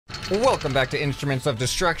Welcome back to Instruments of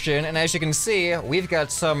Destruction, and as you can see, we've got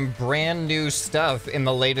some brand new stuff in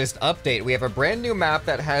the latest update. We have a brand new map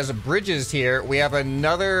that has bridges here. We have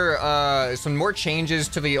some more changes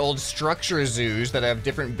to the old structure zoos that have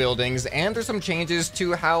different buildings, and there's some changes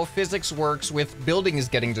to how physics works with buildings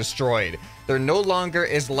getting destroyed. They're no longer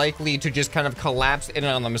as likely to just kind of collapse in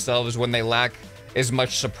on themselves when they lack as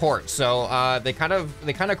much support. So they kind of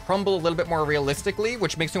crumble a little bit more realistically,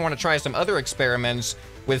 which makes me want to try some other experiments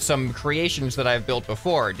with some creations that I've built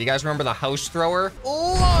before. Do you guys remember the house thrower?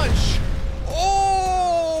 Launch!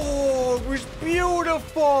 Oh, it was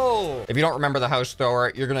beautiful! If you don't remember the house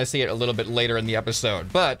thrower, you're gonna see it a little bit later in the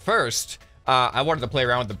episode. But first, I wanted to play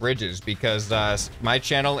around with the bridges because my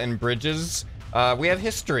channel and bridges, we have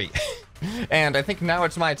history. And I think now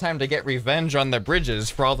it's my time to get revenge on the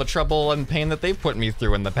bridges for all the trouble and pain that they've put me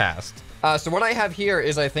through in the past. So what I have here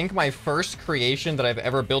is, I think, my first creation that I've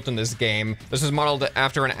ever built in this game. This is modeled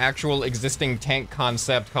after an actual existing tank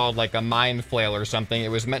concept called like a mine flail or something. It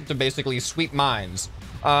was meant to basically sweep mines.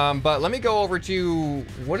 But let me go over to,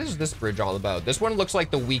 what is this bridge all about? This one looks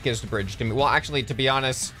like the weakest bridge to me. Well, actually, to be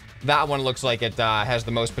honest, that one looks like it has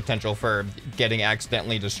the most potential for getting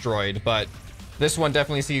accidentally destroyed, but this one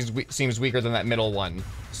definitely seems weaker than that middle one.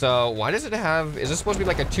 So why does it have, is this supposed to be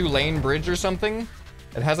like a 2-lane bridge or something?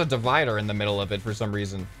 It has a divider in the middle of it for some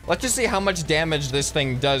reason. Let's just see how much damage this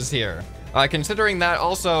thing does here. Considering that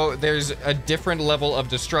also there's a different level of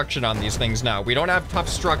destruction on these things now. We don't have tough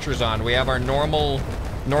structures on. We have our normal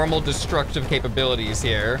destructive capabilities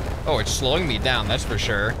here. Oh, it's slowing me down, that's for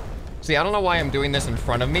sure. See, I don't know why I'm doing this in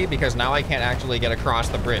front of me, because now I can't actually get across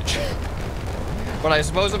the bridge. But I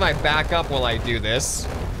suppose if I back up while I do this,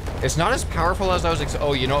 it's not as powerful as I was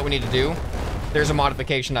oh, you know what we need to do? There's a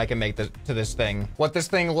modification I can make to this thing. What this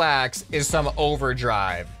thing lacks is some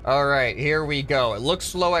overdrive. All right, here we go. It looks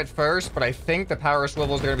slow at first, but I think the power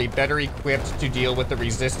swivels are gonna be better equipped to deal with the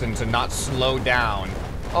resistance and not slow down.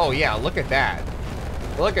 Oh yeah, look at that.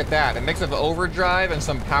 Look at that, a mix of overdrive and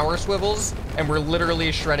some power swivels, and we're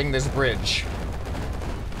literally shredding this bridge.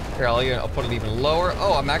 Here, I'll put it even lower.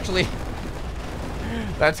 Oh, I'm actually...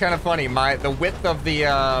 That's kind of funny. The width of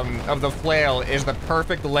the flail is the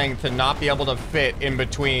perfect length to not be able to fit in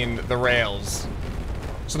between the rails.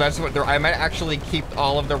 So that's what I might actually keep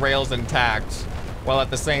all of the rails intact while at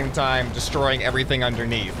the same time destroying everything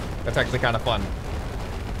underneath. That's actually kind of fun.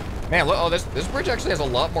 Man, look, oh, this bridge actually has a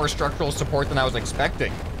lot more structural support than I was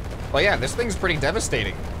expecting. Well, yeah, this thing's pretty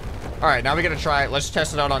devastating. All right, now we gotta try it. Let's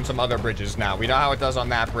test it out on some other bridges now. We know how it does on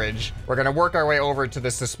that bridge. We're gonna work our way over to the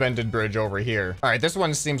suspended bridge over here. All right, this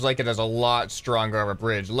one seems like it has a lot stronger of a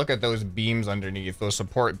bridge. Look at those beams underneath, those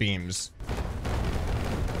support beams.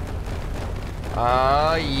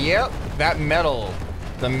 Yep, that metal.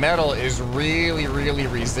 The metal is really, really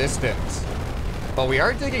resistant. But we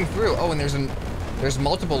are digging through. Oh, and there's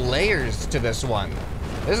multiple layers to this one.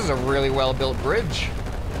 This is a really well-built bridge.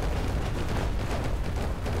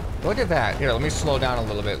 Look at that. Here, let me slow down a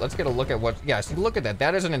little bit. Let's get a look at what... Yeah, see, look at that.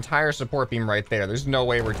 That is an entire support beam right there. There's no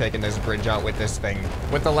way we're taking this bridge out with this thing.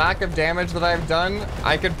 With the lack of damage that I've done,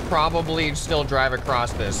 I could probably still drive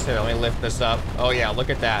across this. Here, let me lift this up. Oh, yeah,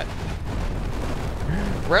 look at that.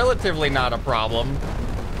 Relatively not a problem.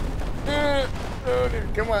 Oh,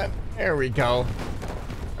 dude, come on. There we go.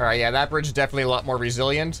 All right, yeah, that bridge is definitely a lot more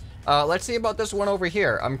resilient. Let's see about this one over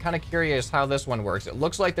here. I'm kind of curious how this one works. It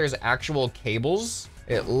looks like there's actual cables.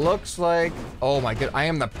 It looks like, oh my god, I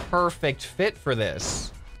am the perfect fit for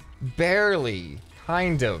this. Barely,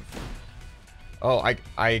 kind of. Oh,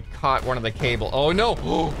 I caught one of the cable. Oh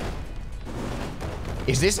no.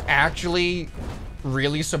 Is this actually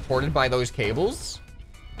really supported by those cables?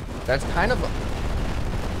 That's kind of...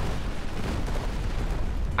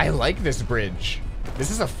 I like this bridge.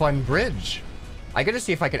 This is a fun bridge. I gotta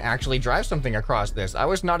see if I can actually drive something across this. I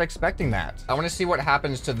was not expecting that. I want to see what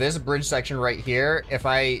happens to this bridge section right here if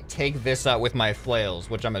I take this out with my flails,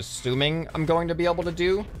 which I'm assuming I'm going to be able to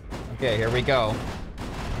do. Okay, here we go.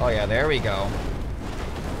 Oh yeah, there we go.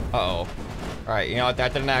 Uh-oh. All right, you know what?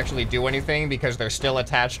 That didn't actually do anything because they're still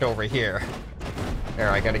attached over here. There,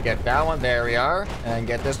 I gotta get that one. There we are. And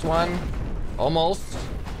get this one. Almost.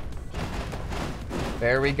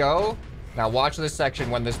 There we go. Now watch this section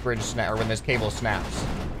when this bridge or when this cable snaps.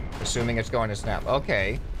 Assuming it's going to snap.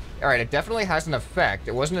 Okay. All right, it definitely has an effect.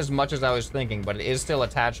 It wasn't as much as I was thinking, but it is still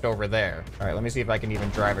attached over there. All right, let me see if I can even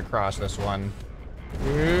drive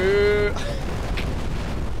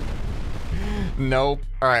Nope.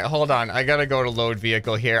 All right, hold on. I gotta go to load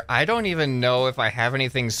vehicle here. I don't even know if I have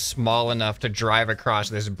anything small enough to drive across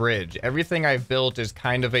this bridge. Everything I've built is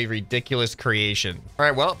kind of a ridiculous creation. All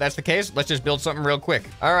right, well, if that's the case. Let's just build something real quick.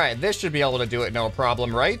 All right, this should be able to do it no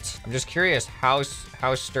problem, right? I'm just curious how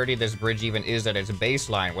sturdy this bridge even is at its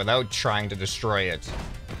baseline without trying to destroy it.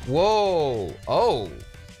 Whoa.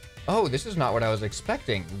 Oh, this is not what I was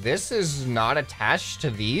expecting. This is not attached to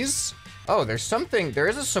these? Oh, there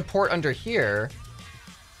is a support under here.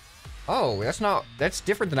 Oh, that's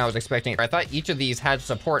different than I was expecting. I thought each of these had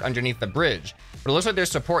support underneath the bridge. But it looks like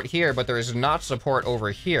there's support here, but there is not support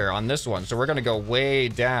over here on this one. So we're gonna go way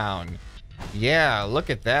down. Yeah, look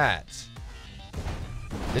at that.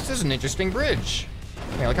 This is an interesting bridge.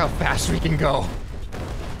 Man, look how fast we can go. All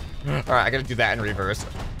right, I gotta do that in reverse.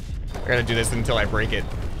 I gotta do this until I break it.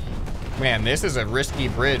 Man, this is a risky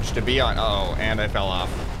bridge to be on. Oh, and I fell off.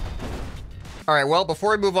 All right, well,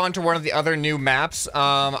 before we move on to one of the other new maps,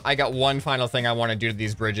 I got one final thing I want to do to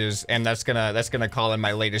these bridges, and that's gonna call in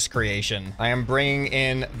my latest creation. I am bringing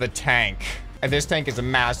in the tank. And this tank is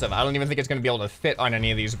massive. I don't even think it's gonna be able to fit on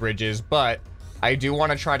any of these bridges, but I do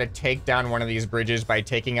want to try to take down one of these bridges by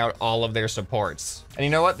taking out all of their supports. And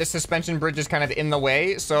you know what? This suspension bridge is kind of in the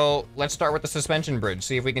way, so let's start with the suspension bridge,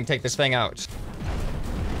 see if we can take this thing out.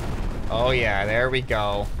 Oh yeah, there we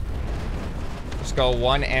go. Just go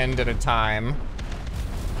one end at a time.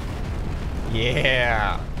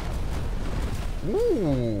 Yeah. Ooh.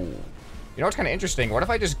 You know what's kind of interesting? What if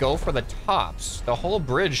I just go for the tops? The whole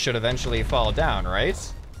bridge should eventually fall down, right?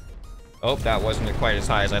 Oh, that wasn't quite as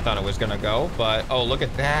high as I thought it was gonna go, but oh, look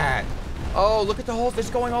at that. Oh, look at the whole, it's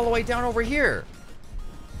going all the way down over here.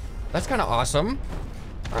 That's kind of awesome.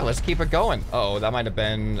 All right, let's keep it going. Uh oh, that might have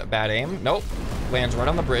been a bad aim. Nope. Lands right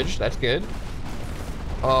on the bridge. That's good.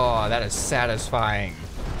 Oh, that is satisfying.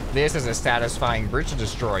 This is a satisfying bridge to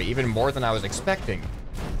destroy, even more than I was expecting.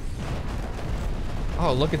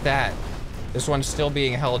 Oh, look at that. This one's still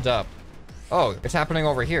being held up. Oh, it's happening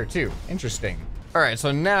over here too. Interesting. All right,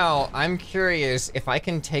 so now I'm curious if I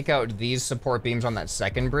can take out these support beams on that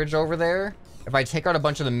second bridge over there. If I take out a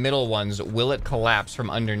bunch of the middle ones, will it collapse from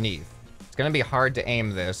underneath? It's gonna be hard to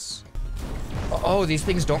aim this. Oh, these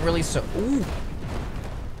things don't really ooh.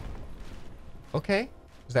 Okay.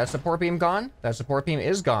 Is that support beam gone? That support beam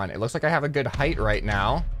is gone. It looks like I have a good height right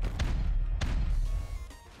now.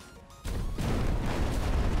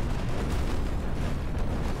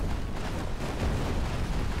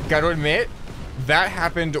 Gotta admit, that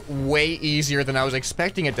happened way easier than I was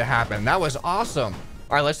expecting it to happen. That was awesome.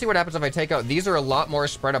 All right, let's see what happens if I take out... These are a lot more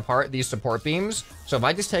spread apart, these support beams. So if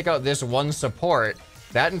I just take out this one support,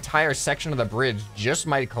 that entire section of the bridge just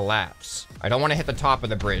might collapse. I don't want to hit the top of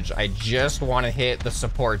the bridge. I just want to hit the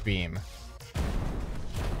support beam.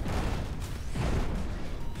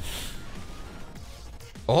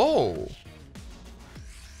 Oh.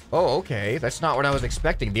 Oh, okay. That's not what I was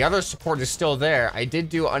expecting. The other support is still there. I did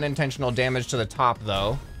do unintentional damage to the top,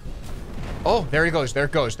 though. Oh, there he goes. There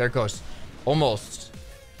it goes. There it goes. Almost.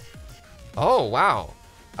 Oh, wow.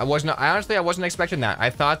 I honestly wasn't expecting that. I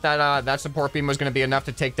thought that that support beam was going to be enough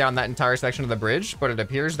to take down that entire section of the bridge, but it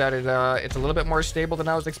appears that it's a little bit more stable than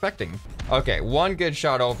I was expecting. Okay, one good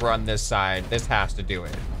shot over on this side. This has to do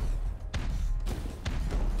it.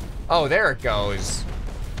 Oh, there it goes.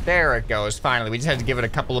 There it goes. Finally, we just had to give it a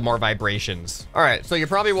couple of more vibrations. All right, so you're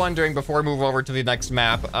probably wondering before we move over to the next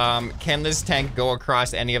map, can this tank go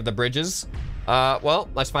across any of the bridges? Well,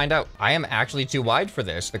 let's find out. I am actually too wide for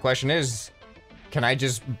this. The question is, can I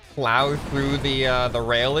just plow through the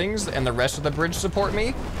railings and the rest of the bridge support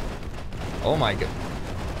me? Oh my god.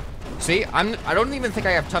 See, I don't even think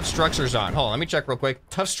I have tough structures on. Hold on, let me check real quick.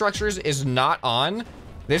 Tough structures is not on.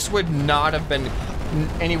 This would not have been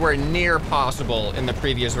anywhere near possible in the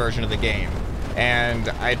previous version of the game. And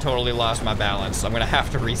I totally lost my balance. I'm gonna have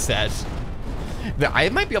to reset. I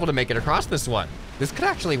might be able to make it across this one. This could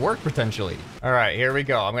actually work potentially. All right, here we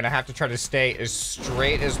go. I'm gonna have to try to stay as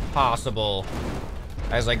straight as possible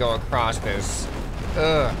as I go across this.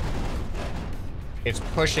 Ugh. It's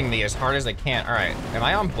pushing me as hard as it can. All right, am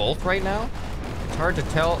I on both right now? It's hard to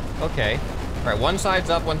tell. Okay. All right, one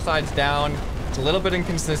side's up, one side's down. It's a little bit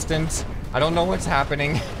inconsistent. I don't know what's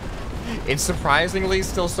happening. It's surprisingly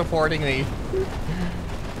still supporting me.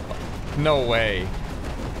 No way.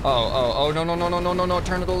 Oh, no.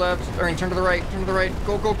 Turn to the left. Or turn to the right. Turn to the right.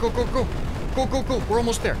 Go. Go. We're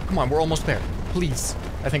almost there. Come on, we're almost there. Please.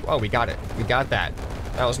 I think, oh, we got it. We got that.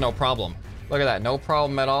 That was no problem. Look at that. No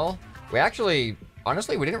problem at all. We actually,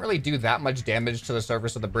 honestly, we didn't really do that much damage to the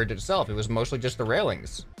surface of the bridge itself. It was mostly just the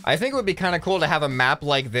railings. I think it would be kind of cool to have a map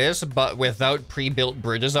like this, but without pre-built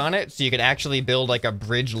bridges on it, so you could actually build like a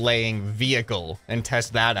bridge laying vehicle and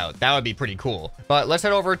test that out. That would be pretty cool. But let's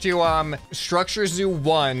head over to Structure Zoo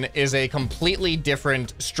 1 is a completely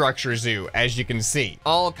different structure zoo, as you can see.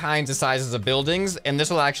 All kinds of sizes of buildings, and this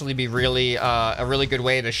will actually be really a really good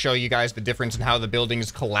way to show you guys the difference in how the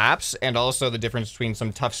buildings collapse, and also the difference between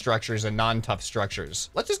some tough structures and non-tough structures.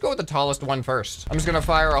 Let's just go with the tallest one first. I'm just gonna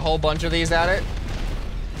fire a whole bunch of these at it.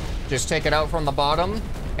 Just take it out from the bottom,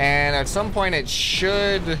 and at some point it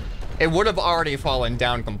would have already fallen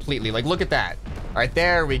down completely. Like, look at that. All right,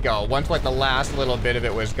 there we go. Once like the last little bit of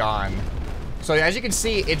it was gone. So as you can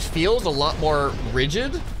see, it feels a lot more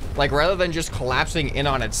rigid. Like, rather than just collapsing in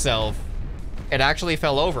on itself, it actually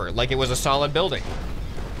fell over like it was a solid building.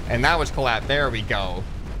 And that was collapsed. There we go.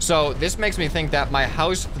 So this makes me think that my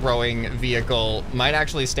house throwing vehicle might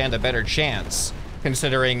actually stand a better chance,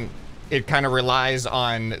 considering it kind of relies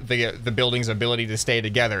on the building's ability to stay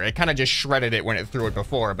together. It kind of just shredded it when it threw it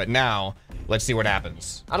before, but now let's see what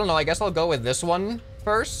happens. I don't know, I guess I'll go with this one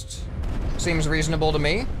first. Seems reasonable to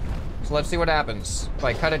me. So let's see what happens. If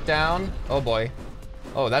I cut it down, oh boy.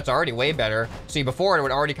 Oh, that's already way better. See, before it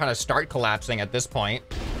would already kind of start collapsing at this point.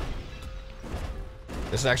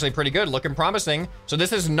 This is actually pretty good, looking promising. So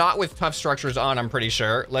this is not with tough structures on, I'm pretty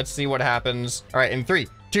sure. Let's see what happens. All right, in 3,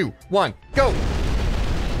 2, 1, go.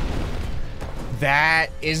 That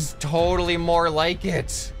is totally more like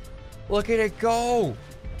it. Look at it go.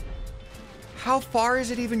 How far is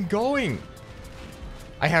it even going?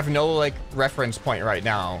 I have no like reference point right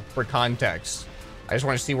now for context. I just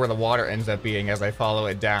want to see where the water ends up being as I follow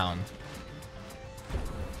it down.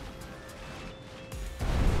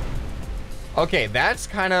 Okay, that's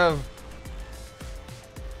kind of...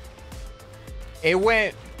 It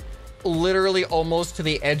went literally almost to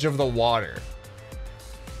the edge of the water.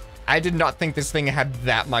 I did not think this thing had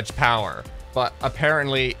that much power, but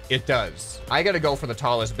apparently it does. I gotta go for the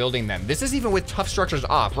tallest building then. This is even with tough structures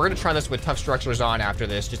off. We're gonna try this with tough structures on after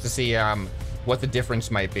this, just to see what the difference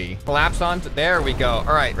might be. Collapse on, there we go.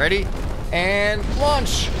 All right, ready? And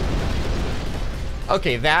launch.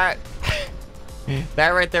 Okay, that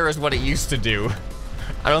right there is what it used to do.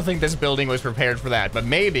 I don't think this building was prepared for that, but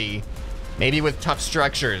maybe with tough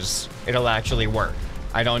structures, it'll actually work.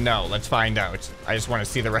 I don't know. Let's find out. I just want to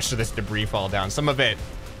see the rest of this debris fall down. Some of the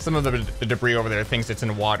debris over there thinks it's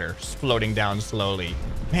in water, just floating down slowly.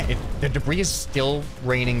 Man, the debris is still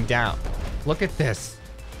raining down. Look at this.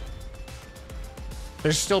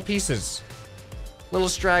 There's still pieces. Little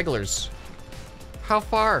stragglers. How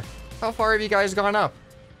far? How far have you guys gone up?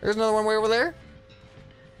 There's another one way over there.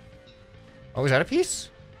 Oh, is that a piece?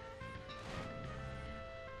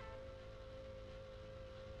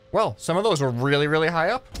 Well, some of those were really, really high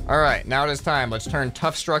up. All right, now it is time. Let's turn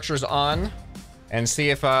tough structures on and see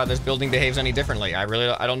if this building behaves any differently. I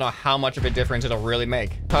don't know how much of a difference it'll really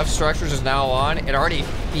make. Tough structures is now on. It already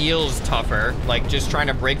feels tougher. Like just trying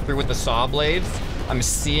to break through with the saw blades, I'm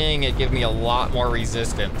seeing it give me a lot more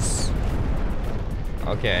resistance.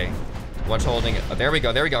 Okay, what's holding it? Oh, there we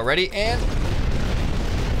go, there we go. Ready, and...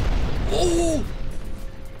 Oh!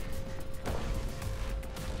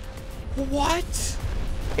 What?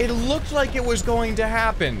 It looked like it was going to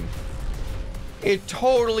happen. It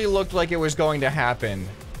totally looked like it was going to happen.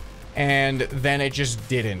 And then it just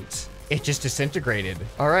didn't. It just disintegrated.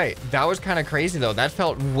 All right, that was kind of crazy though. That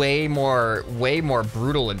felt way more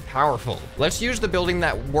brutal and powerful. Let's use the building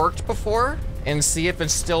that worked before and see if it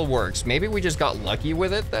still works. Maybe we just got lucky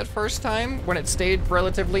with it that first time when it stayed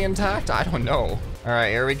relatively intact. I don't know. All right,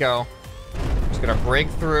 here we go. Just gonna break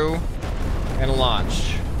through and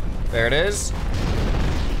launch. There it is.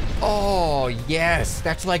 Oh, yes.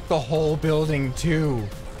 That's like the whole building, too.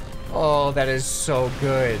 Oh, that is so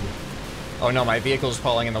good. Oh, no. My vehicle's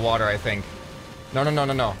falling in the water, I think. No, no, no,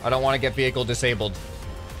 no, no. I don't want to get vehicle disabled.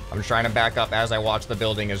 I'm trying to back up as I watch the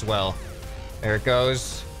building as well. There it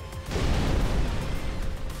goes.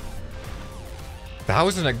 That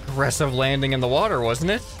was an aggressive landing in the water,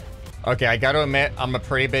 wasn't it? Okay, I gotta admit, I'm a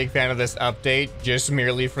pretty big fan of this update, just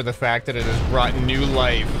merely for the fact that it has brought new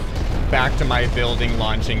life back to my building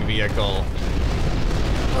launching vehicle.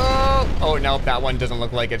 Oh, no, that one doesn't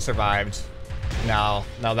look like it survived. No,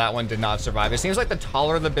 that one did not survive. It seems like the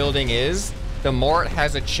taller the building is, the more it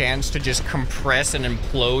has a chance to just compress and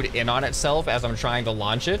implode in on itself as I'm trying to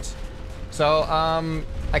launch it. So,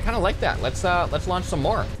 I kind of like that. Let's launch some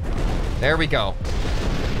more. There we go.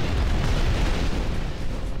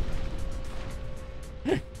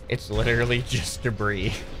 It's literally just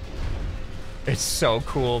debris. It's so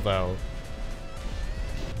cool, though.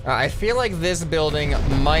 I feel like this building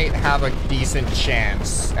might have a decent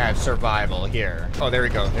chance at survival here. Oh, there we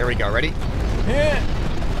go. There we go. Ready?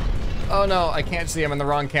 Oh no, I can't see. I'm in the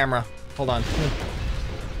wrong camera. Hold on.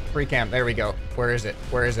 Free cam. There we go. Where is it?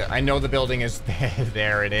 Where is it? I know the building is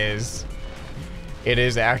there. It is. It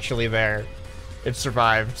is actually there. It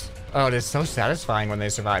survived. Oh, it is so satisfying when they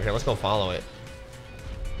survive. Here, let's go follow it.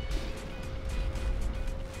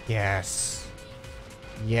 Yes.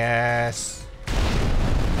 Yes.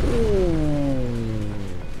 Ooh.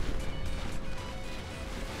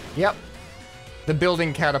 Yep. The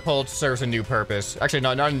building catapult serves a new purpose. Actually,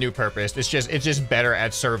 no, not a new purpose. It's just better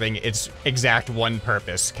at serving its exact one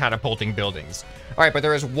purpose, catapulting buildings. All right, but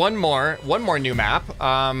there is one more new map,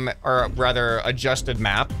 or rather adjusted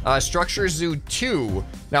map, Structure Zoo 2.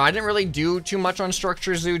 Now, I didn't really do too much on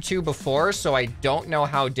Structure Zoo 2 before, so I don't know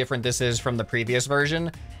how different this is from the previous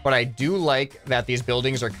version. But I do like that these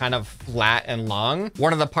buildings are kind of flat and long.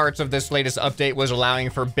 One of the parts of this latest update was allowing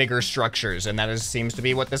for bigger structures, and that seems to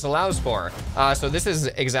be what this allows for. So this is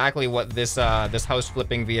exactly what this house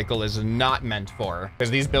flipping vehicle is not meant for, because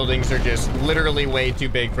these buildings are just literally way too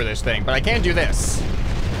big for this thing. But I can do this.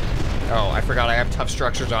 Oh, I forgot I have tough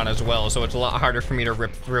structures on as well, so it's a lot harder for me to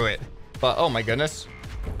rip through it. But oh my goodness.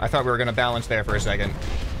 I thought we were gonna balance there for a second.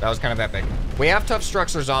 That was kind of epic. We have tough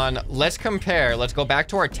structures on. Let's compare. Let's go back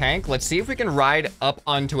to our tank. Let's see if we can ride up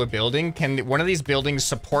onto a building. Can one of these buildings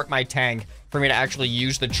support my tank for me to actually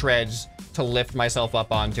use the treads to lift myself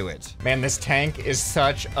up onto it? Man, this tank is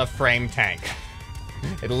such a frame tank.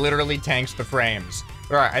 It literally tanks the frames.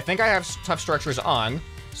 All right, I think I have tough structures on.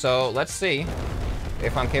 So let's see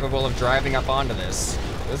if I'm capable of driving up onto this.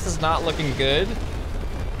 This is not looking good.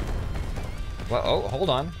 Well, oh, hold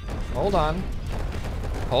on. Hold on.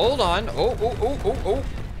 Hold on. Oh.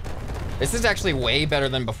 This is actually way better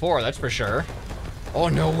than before, that's for sure. Oh,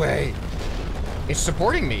 no way. It's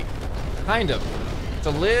supporting me. Kind of. It's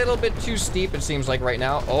a little bit too steep, it seems like right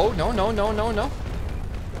now. Oh, no.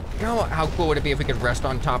 You know, how cool would it be if we could rest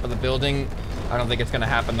on top of the building? I don't think it's gonna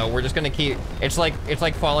happen, though. We're just gonna keep... It's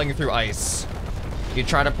like falling through ice. You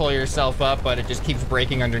try to pull yourself up, but it just keeps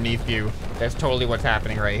breaking underneath you. That's totally what's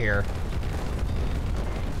happening right here.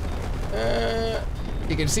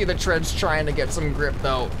 You can see the treads trying to get some grip,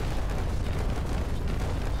 though.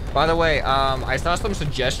 By the way, I saw some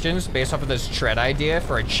suggestions based off of this tread idea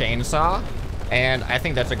for a chainsaw, and I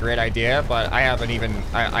think that's a great idea, but I have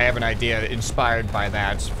an idea inspired by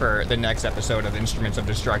that for the next episode of Instruments of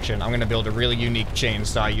Destruction. I'm gonna build a really unique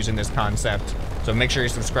chainsaw using this concept, so make sure you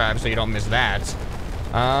subscribe so you don't miss that.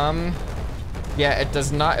 Yeah, it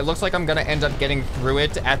does not, it looks like I'm gonna end up getting through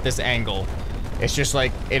it at this angle. It's just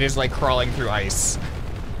like, it is like crawling through ice.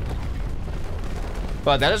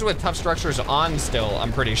 But that is with tough structures on still,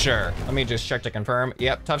 I'm pretty sure. Let me just check to confirm.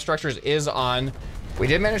 Yep, tough structures is on. We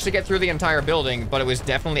did manage to get through the entire building, but it was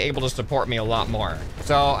definitely able to support me a lot more.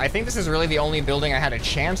 So I think this is really the only building I had a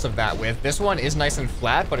chance of that with. This one is nice and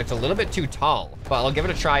flat, but it's a little bit too tall. But I'll give it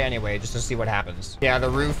a try anyway, just to see what happens. Yeah, the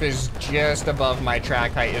roof is just above my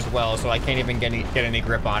track height as well, so I can't even get any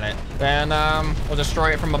grip on it. Then we'll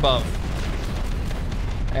destroy it from above.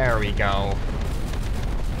 There we go.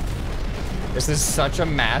 This is such a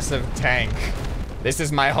massive tank. This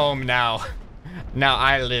is my home now. Now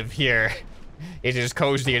I live here. It is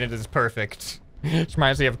cozy and it is perfect. It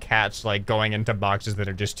reminds me of cats like going into boxes that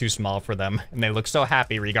are just too small for them, and they look so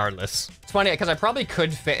happy regardless. It's funny because I probably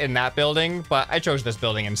could fit in that building, but I chose this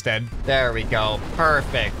building instead. There we go.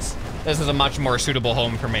 Perfect. This is a much more suitable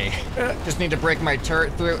home for me. Just need to break my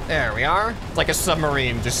turret through. There we are. It's like a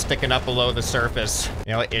submarine just sticking up below the surface.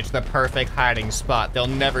 You know, it's the perfect hiding spot. They'll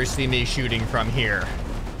never see me shooting from here.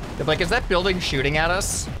 Like, is that building shooting at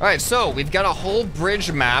us? All right, so we've got a whole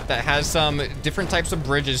bridge map that has some different types of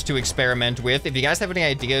bridges to experiment with. If you guys have any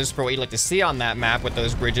ideas for what you'd like to see on that map with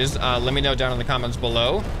those bridges, let me know down in the comments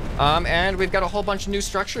below. And we've got a whole bunch of new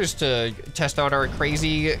structures to test out our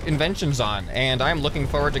crazy inventions on. And I'm looking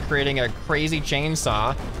forward to creating a crazy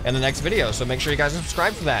chainsaw in the next video. So make sure you guys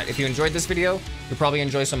subscribe for that. If you enjoyed this video, you'll probably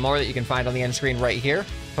enjoy some more that you can find on the end screen right here.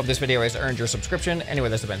 Hope this video has earned your subscription. Anyway,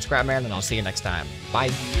 this has been ScrapMan, and I'll see you next time.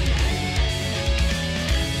 Bye.